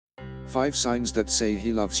5 signs that say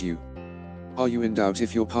he loves you. Are you in doubt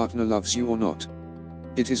if your partner loves you or not?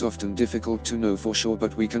 It is often difficult to know for sure,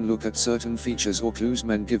 but we can look at certain features or clues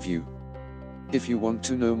men give you. If you want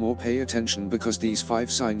to know more, pay attention, because these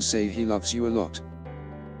 5 signs say he loves you a lot.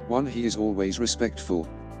 1. He is always respectful.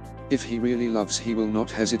 If he really loves, he will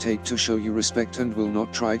not hesitate to show you respect and will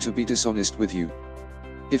not try to be dishonest with you.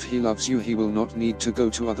 If he loves you, he will not need to go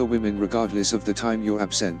to other women regardless of the time you're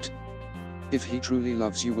absent. If he truly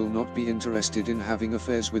loves you, will not be interested in having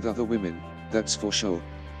affairs with other women, that's for sure.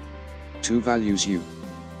 2. Values you.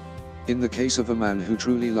 In the case of a man who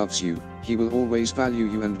truly loves you, he will always value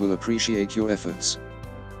you and will appreciate your efforts.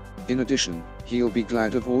 In addition, he'll be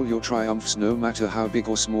glad of all your triumphs, no matter how big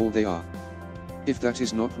or small they are. If that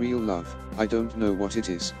is not real love, I don't know what it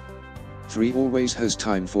is. 3. Always has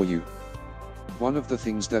time for you. One of the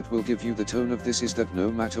things that will give you the tone of this is that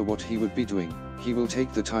no matter what he would be doing, he will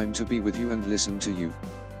take the time to be with you and listen to you.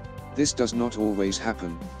 This does not always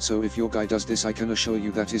happen, so if your guy does this, I can assure you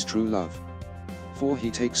that is true love. 4. He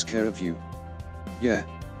takes care of you. Yeah,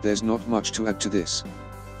 there's not much to add to this.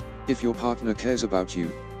 If your partner cares about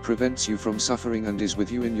you, prevents you from suffering, and is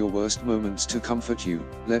with you in your worst moments to comfort you,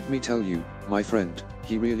 let me tell you, my friend,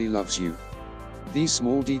 he really loves you. These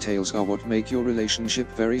small details are what make your relationship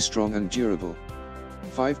very strong and durable.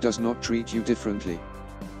 5. Does not treat you differently.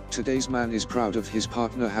 Today's man is proud of his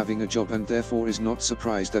partner having a job and therefore is not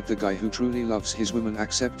surprised that the guy who truly loves his woman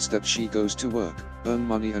accepts that she goes to work, earn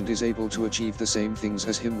money, and is able to achieve the same things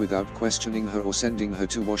as him without questioning her or sending her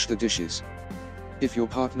to wash the dishes. If your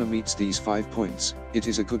partner meets these 5 points, it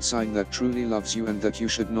is a good sign that truly loves you and that you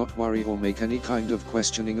should not worry or make any kind of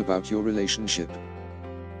questioning about your relationship.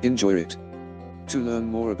 Enjoy it. To learn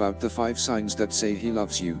more about the 5 signs that say he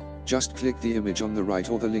loves you, just click the image on the right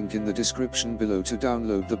or the link in the description below to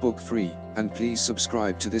download the book free, and please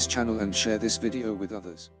subscribe to this channel and share this video with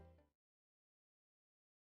others.